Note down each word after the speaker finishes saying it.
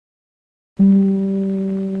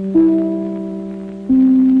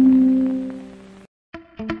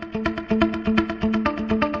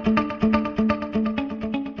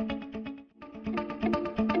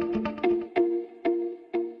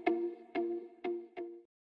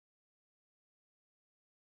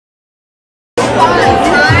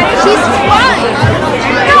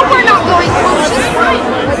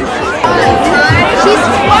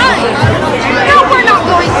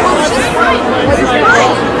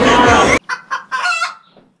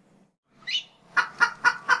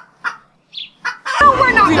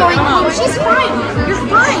She's fine. You're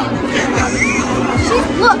fine.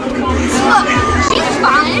 Look. She's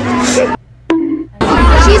fine.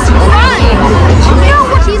 She's fine. No,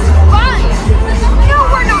 she's fine. No,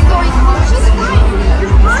 we're not going home. She's fine.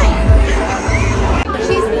 You're fine.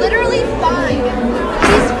 She's literally fine.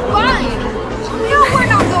 She's fine. No, we're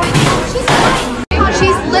not going home. She's fine.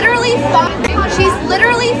 She's literally fine. She's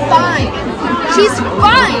literally fine. She's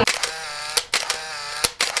fine.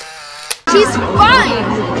 She's fine.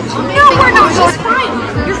 No, we're not. She's fine.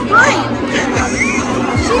 You're fine.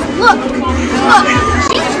 Look.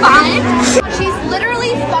 She's fine. She's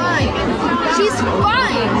literally fine. She's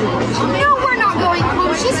fine. No, we're not going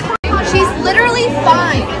home. She's fine. She's literally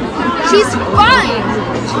fine. She's fine.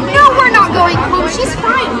 No, we're not going home. She's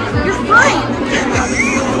fine. You're fine.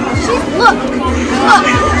 Look.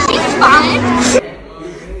 She's fine.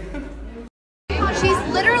 She's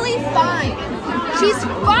literally fine. She's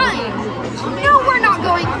fine. No, we're not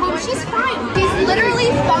going home. She's fine. She's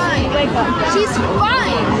literally fine. She's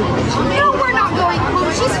fine. No, we're not going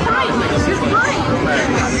home. She's fine. You're fine.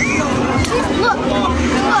 Look.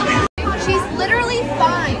 She's literally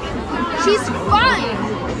fine. She's fine.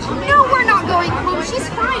 No, we're not going home. She's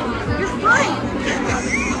fine. You're fine.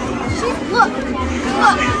 Look.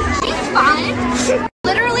 She's fine.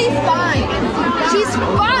 Literally fine. She's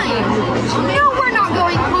fine. No, we're not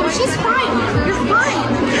going home. She's fine. You're fine.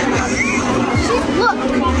 Look.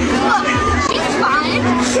 She's fine.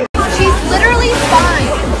 She's literally fine.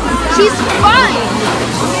 She's fine.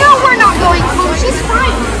 No, we're not going home. She's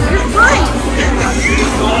fine. You're fine.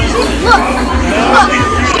 Look.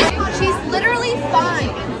 She's literally fine.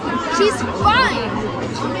 She's fine.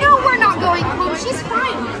 No, we're not going home. She's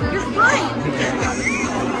fine. You're fine.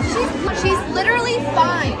 She's literally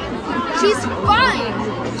fine. She's fine.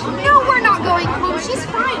 No, we're not going home. She's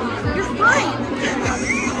fine. You're fine.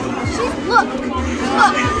 Look.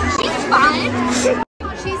 She's fine.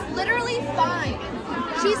 She's literally fine.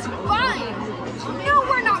 She's fine. No,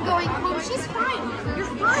 we're not going home. She's fine.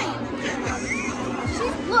 You're fine.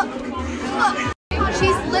 Look.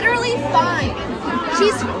 She's literally fine.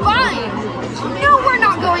 She's fine. No, we're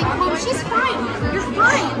not going home. She's fine. You're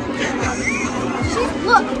fine.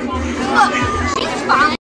 Look. She's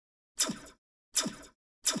fine.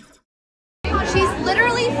 She's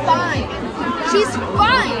literally fine. She's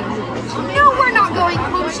fine. No, we're not going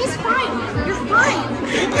home. She's fine. You're fine.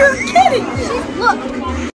 You're kidding me. Look.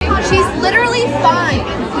 She's literally fine.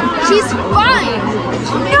 She's fine.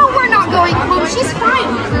 No, we're not going home. She's fine.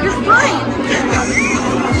 You're fine.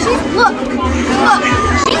 Look.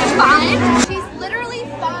 She's fine. She's literally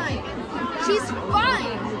fine. She's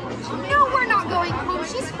fine. No, we're not going home.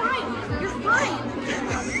 She's fine. You're fine.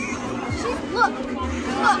 Look.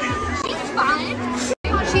 She's fine.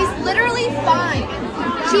 She's literally fine.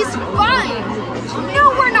 She's fine. No,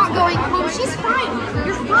 we're not going home. She's fine.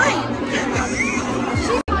 You're fine.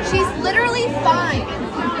 She's literally fine.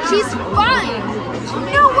 She's fine.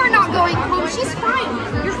 No, we're not going home. She's fine.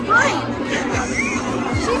 You're fine.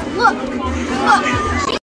 Look.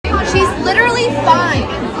 She's literally fine.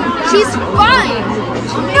 She's fine.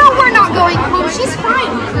 No, we're not going home. She's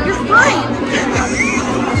fine. You're fine.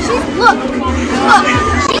 Look.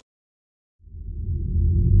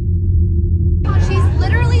 She's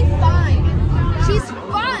literally fine. She's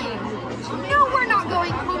fine. No, we're not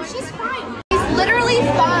going home. She's fine. She's literally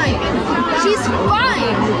fine. She's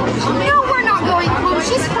fine. No, we're not going home.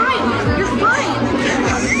 She's fine. You're fine.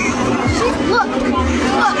 Look.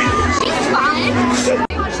 She's fine.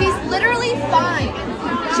 She's literally fine.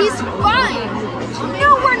 She's fine. No,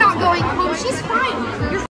 we're not going home. She's fine.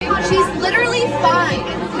 You're fine. She's literally fine.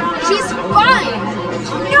 She's fine.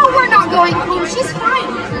 No, we're not going home. She's fine.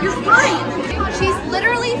 You're fine. She's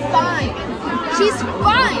literally fine. She's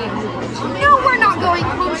fine. No, we're not going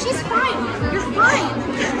home. She's fine. You're fine.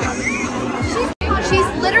 She's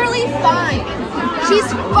literally fine. She's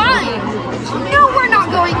fine. No, we're not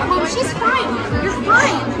going home. She's fine. You're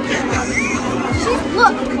fine.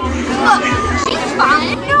 Look. She's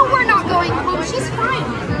fine. No, we're not going home. She's fine.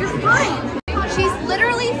 You're fine. She's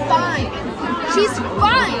literally fine. She's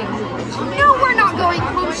fine. No, we're not going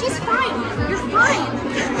home. She's fine.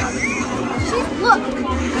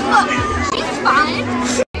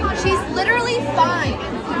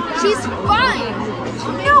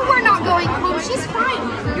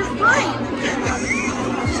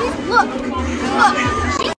 look,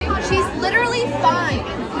 she's literally fine.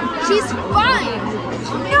 She's fine.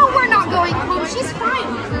 No, we're not going home. She's fine.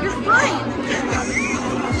 You're fine.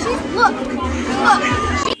 Look.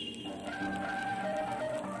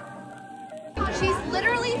 She's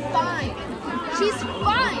literally fine. She's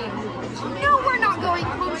fine. No, we're not going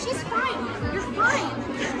home. She's fine. You're fine.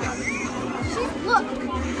 Look.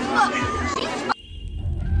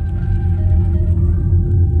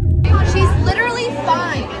 She's literally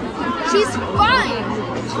fine. She's fine.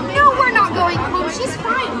 No, we're not going home. She's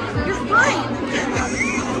fine. You're fine.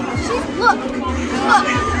 Look.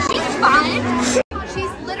 She's fine.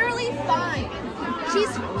 She's literally fine.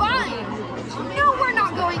 She's fine. No, we're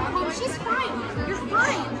not going home. She's fine. You're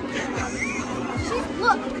fine.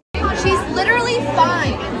 Look. She's literally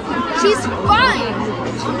fine. She's fine.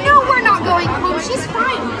 No, we're not going home. She's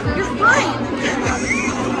fine. You're fine.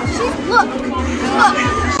 Look.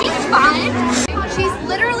 She's fine. She's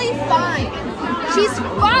literally fine. She's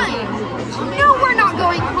fine. No, we're not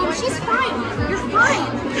going home. She's fine. You're fine.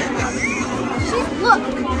 Look.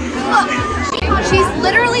 She's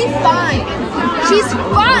literally fine. She's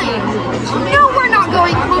fine. No, we're not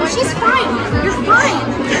going home. She's fine. You're fine.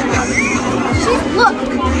 Look.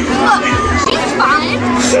 She's fine.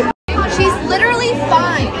 She's literally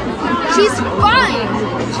fine. She's fine.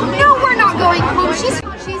 No, we're not going home. She's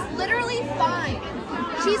literally fine.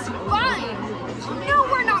 She's fine. No,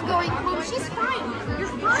 we're not going home. She's fine.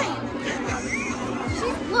 You're fine.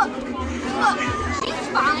 Look. She's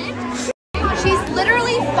fine. She's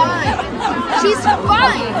literally fine. She's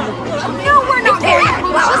fine. No, we're not going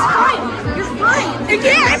home. She's fine. You're fine.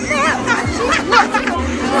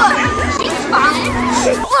 Look. She's fine.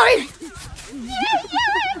 She's fine.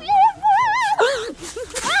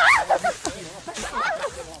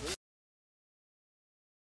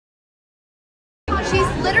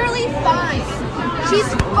 She's literally fine.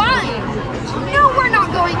 She's fine. No, we're not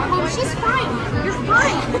going home. She's fine. You're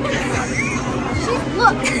fine.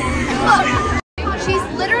 Look. She's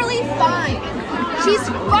literally fine. She's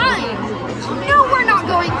fine. No, we're not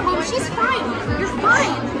going home. She's fine. You're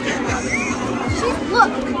fine.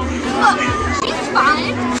 Look. She's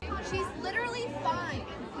fine. She's literally fine.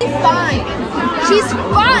 Fine. She's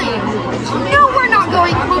fine. No, we're not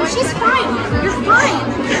going home. She's fine. You're fine.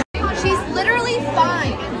 She's literally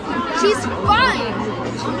fine. She's fine.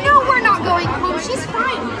 No, we're not going home. She's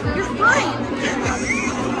fine. You're fine.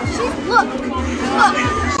 Look.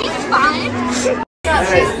 She's fine.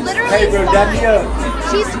 She's literally fine.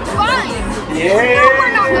 She's fine. Yeah. No,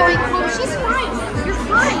 we're not going home. She's fine. You're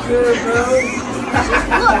fine. Good, bro.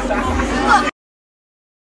 Look.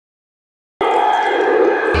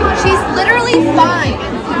 She's literally fine.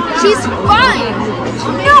 She's fine.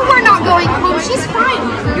 No, we're not going home. She's fine.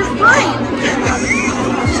 You're fine.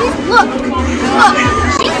 Look.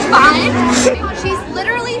 She's fine. She's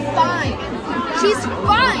literally fine. She's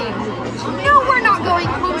fine. No, we're not going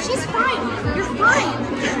home. She's fine. You're fine.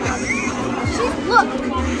 Look.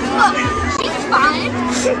 She's fine.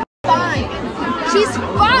 Fine. She's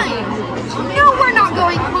fine. No, we're not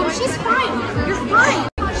going home. She's fine. You're fine.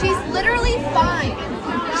 She's literally fine.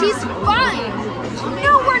 She's fine.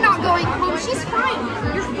 No, we're not going home. She's fine.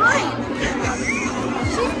 You're fine.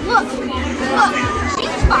 Look.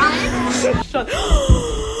 She's fine.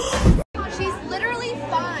 She's literally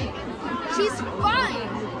fine. She's fine.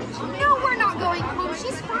 No, we're not going home.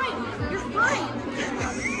 She's fine. You're fine.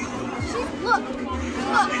 Look.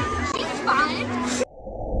 She's fine.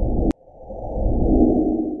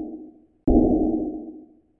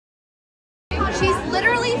 She's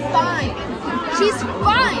literally fine. She's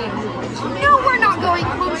fine. No, we're not going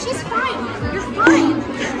home. She's fine. You're fine.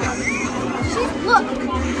 Look.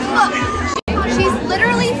 She's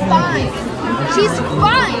literally fine. She's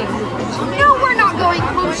fine. No, we're not going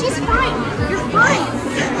home. She's fine. You're fine.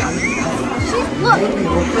 Look.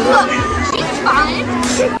 She's fine.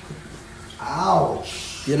 Ouch.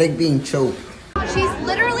 You're like being choked. She's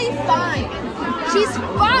literally fine. She's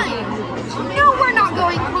fine. No, we're not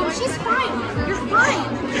going home. She's fine. You're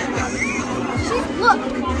fine. Look.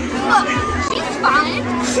 She's fine.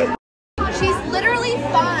 She's literally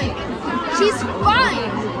fine. She's fine.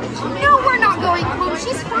 No, we're not going home.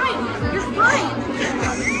 She's fine. You're fine.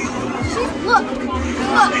 Look.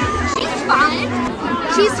 She's fine.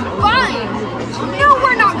 She's fine. No,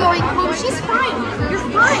 we're not going home. She's fine. You're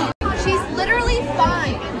fine. She's literally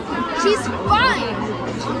fine. She's fine.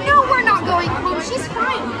 No, we're not going home. She's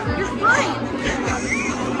fine. You're fine.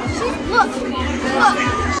 Look.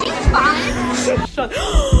 She's fine.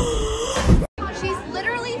 She's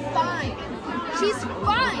literally fine. She's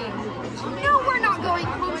fine. No, we're not going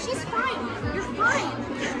home. She's fine. You're fine.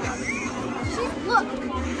 Look.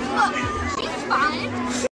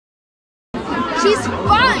 She's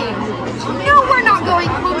fine. No, we're not going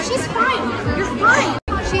home. She's fine. You're fine.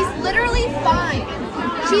 She's literally fine.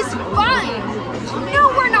 She's fine. No,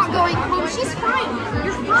 we're not going home. She's fine.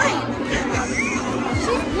 You're fine.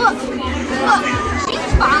 Look. She's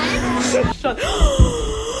fine.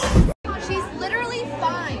 She's literally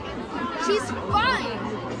fine. She's fine.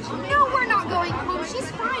 No, we're not going home. She's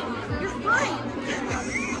fine. You're fine.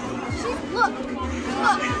 Look.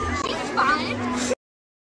 She's fine.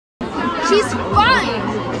 She's fine.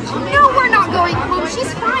 No, we're not going home.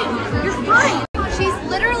 She's fine. You're fine. She's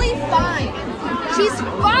literally fine. She's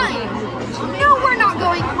fine. No, we're not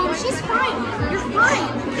going home. She's fine. You're fine.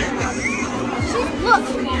 Look.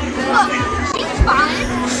 She's fine.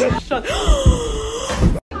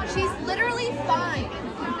 She's literally fine.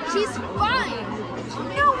 She's fine.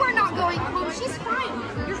 No, we're not going home. She's fine.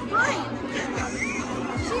 You're fine.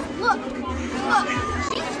 Look.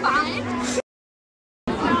 She's fine.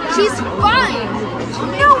 She's fine.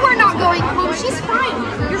 No, we're not going home. She's fine.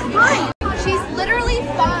 You're fine. She's literally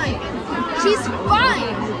fine. She's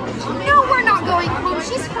fine. No, we're not going home.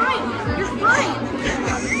 She's fine. You're fine.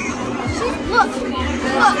 Look.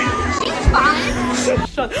 She's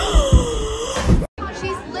fine.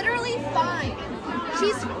 She's literally fine.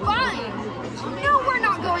 She's fine. No, we're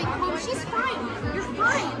not going home. She's fine. You're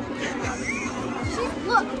fine.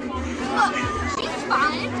 Look. She's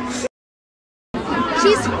fine.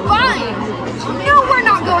 She's fine. No, we're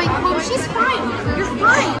not going home. She's fine. You're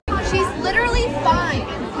fine. She's literally fine.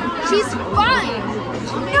 She's fine.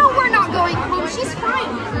 No, we're not going home. She's fine.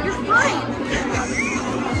 You're fine.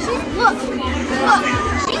 Look.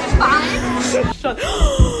 She's fine.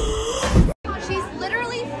 She's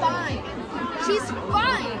literally fine. She's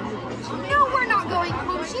fine. No, we're not going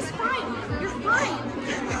home. She's fine. You're fine.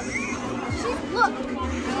 Look.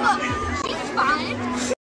 She's fine.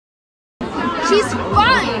 She's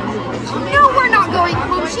fine. No, we're not going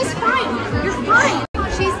home. She's fine. You're fine.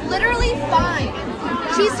 She's literally fine.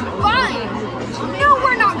 She's fine. No,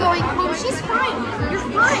 we're not going home. She's fine. You're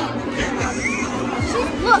fine.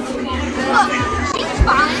 Look. She's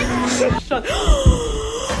fine.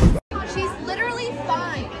 She's literally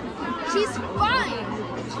fine. She's fine.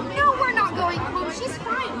 No, we're not going home. She's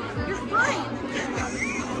fine. You're fine.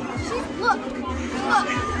 Look.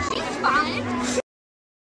 She's fine.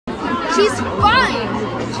 She's fine.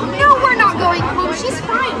 No, we're not going home. She's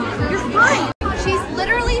fine. You're fine. She's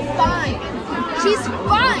literally fine. She's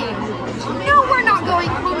fine. No, we're not going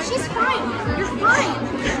home. She's fine. You're fine.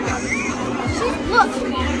 Look.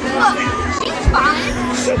 She's fine.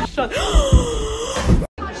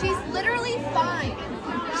 She's literally fine.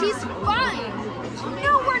 She's fine.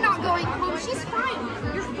 No, we're not going home. She's fine.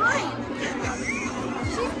 You're fine.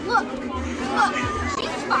 Look.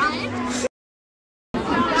 She's fine.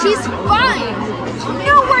 She's fine.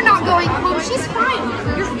 No, we're not going home. She's fine.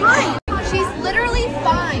 You're fine. She's literally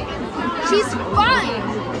fine. She's fine.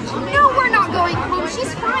 No, we're not going home.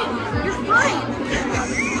 She's fine. You're fine.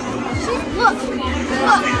 Look.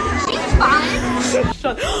 She's fine.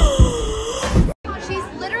 She's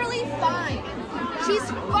literally fine. She's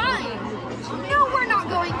fine. No, we're not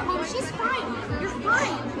going home. She's fine. You're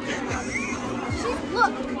fine.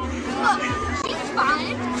 Look. She's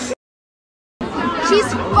fine.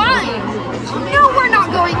 She's fine. No, we're not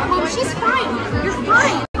going home. She's fine. You're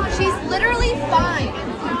fine. She's literally fine.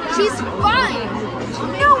 She's fine.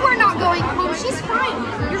 No, we're not going home. She's fine.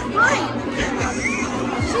 You're fine.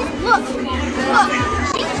 Look.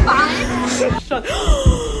 She's fine.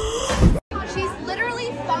 She's literally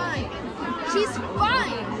fine. She's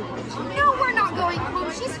fine. No, we're not going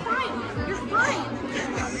home. She's fine. You're fine.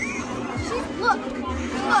 Look.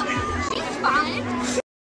 She's fine.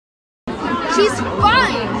 She's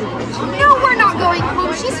fine. No, we're not going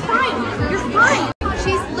home. She's fine. You're fine.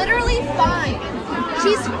 She's literally fine.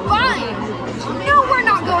 She's fine. No, we're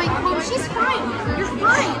not going home. She's fine. You're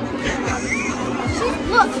fine.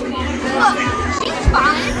 Look. She's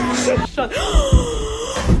fine.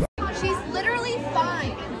 She's literally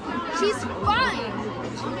fine. She's fine.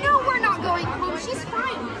 No, we're not going home. She's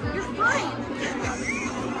fine. You're fine.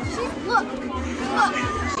 Look.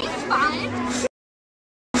 She's fine.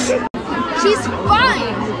 She's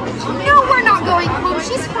fine. No, we're not going home.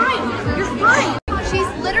 She's fine. You're fine. She's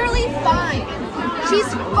literally fine.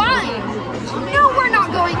 She's fine. No, we're not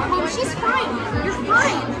going home. She's fine. You're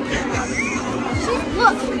fine.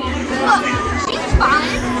 Look. She's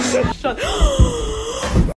fine.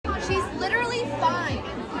 She's literally fine.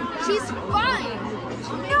 She's fine.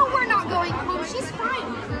 No, we're not going home. She's fine.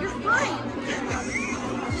 You're fine.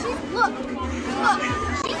 Look.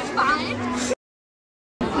 She's fine.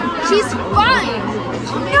 She's fine.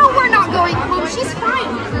 No, we're not going home. She's fine.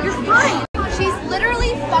 You're fine. She's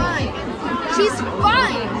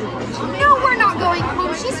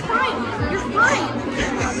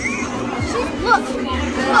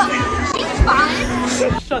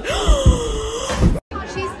She's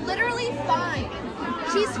literally fine.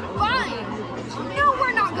 She's fine. No,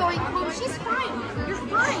 we're not going home. She's fine. You're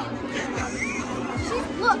fine.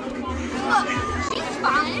 Look. She's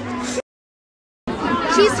fine.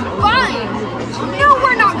 She's fine. No,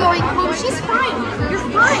 we're not going home. She's fine. You're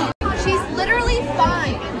fine. She's literally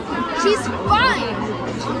fine. She's fine.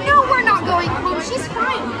 No, we're not going home. She's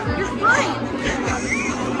fine. You're fine.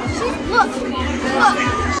 Look.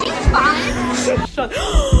 She's fine.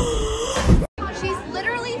 She's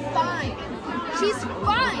literally fine. She's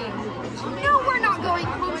fine. No, we're not going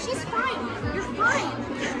home. She's fine. You're fine.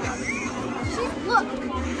 Look.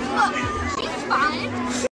 She's fine.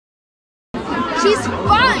 She's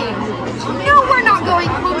fine. No, we're not going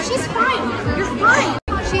home. She's fine. You're fine.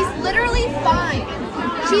 She's literally fine.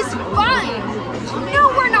 She's fine. No,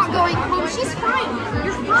 we're not going home. She's fine.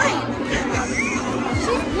 You're fine.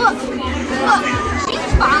 Look. She's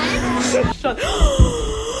fine.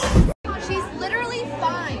 She's literally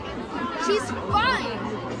fine. She's fine.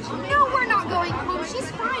 No, we're not going home. She's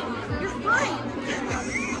fine. You're fine.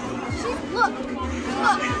 Look.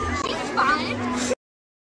 She's fine.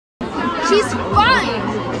 She's fine.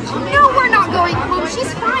 No, we're not going home.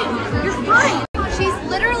 She's fine. You're fine. She's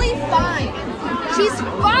literally fine. She's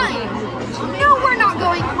fine. No, we're not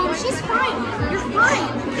going home. She's fine. You're fine.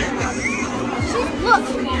 Look.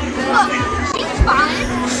 She's fine.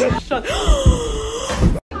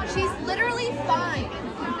 She's literally fine.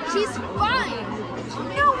 She's fine.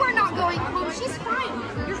 No, we're not going home. She's fine.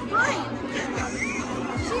 You're fine.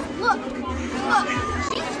 Look.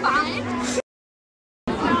 She's fine.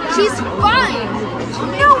 She's fine.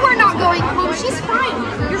 No, we're not going home. She's fine.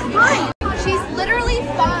 You're fine. She's literally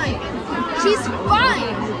fine. She's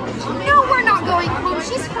fine. No, we're not going home.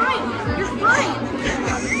 She's fine. You're fine.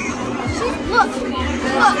 Look.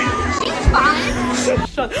 She's fine.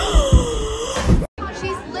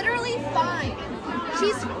 She's literally fine.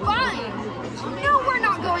 She's fine. No, we're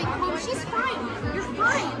not going home. She's fine. You're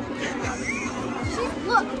fine.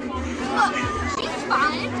 Look. She's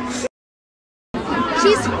fine.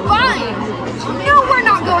 She's fine. No, we're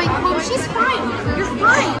not going home. She's fine. You're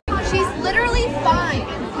fine. She's literally fine.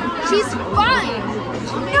 She's fine.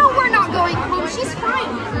 No, we're not going home. She's fine.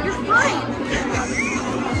 You're fine.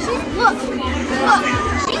 Look.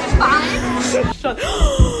 She's fine.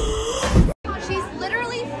 She's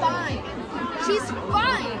literally fine. She's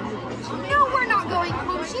fine. No, we're not going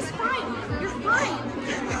home. She's fine. You're fine.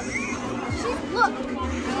 Look.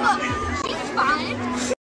 She's fine.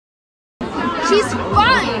 She's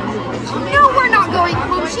fine. No, we're not going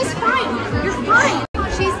home. She's fine. You're fine.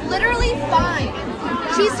 She's literally fine.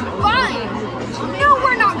 She's fine. No,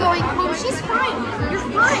 we're not going home. She's fine. You're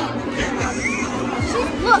fine.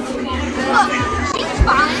 Look. She's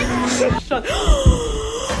fine.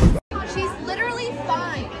 She's literally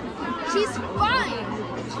fine. She's fine.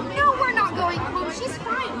 No, we're not going home. She's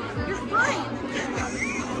fine. You're fine.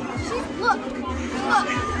 Look.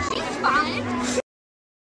 She's fine.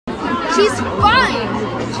 She's fine.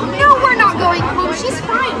 No, we're not going home. She's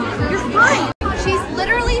fine. You're fine. She's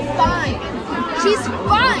literally fine. She's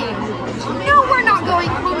fine. No, we're not going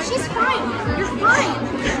home. She's fine. You're fine.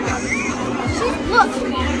 Look.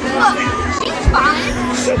 She's fine.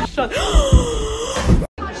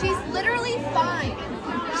 She's literally fine.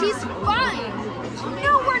 She's fine.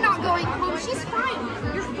 No, we're not going home. She's fine.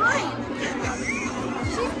 You're fine.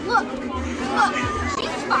 Look.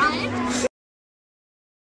 She's fine.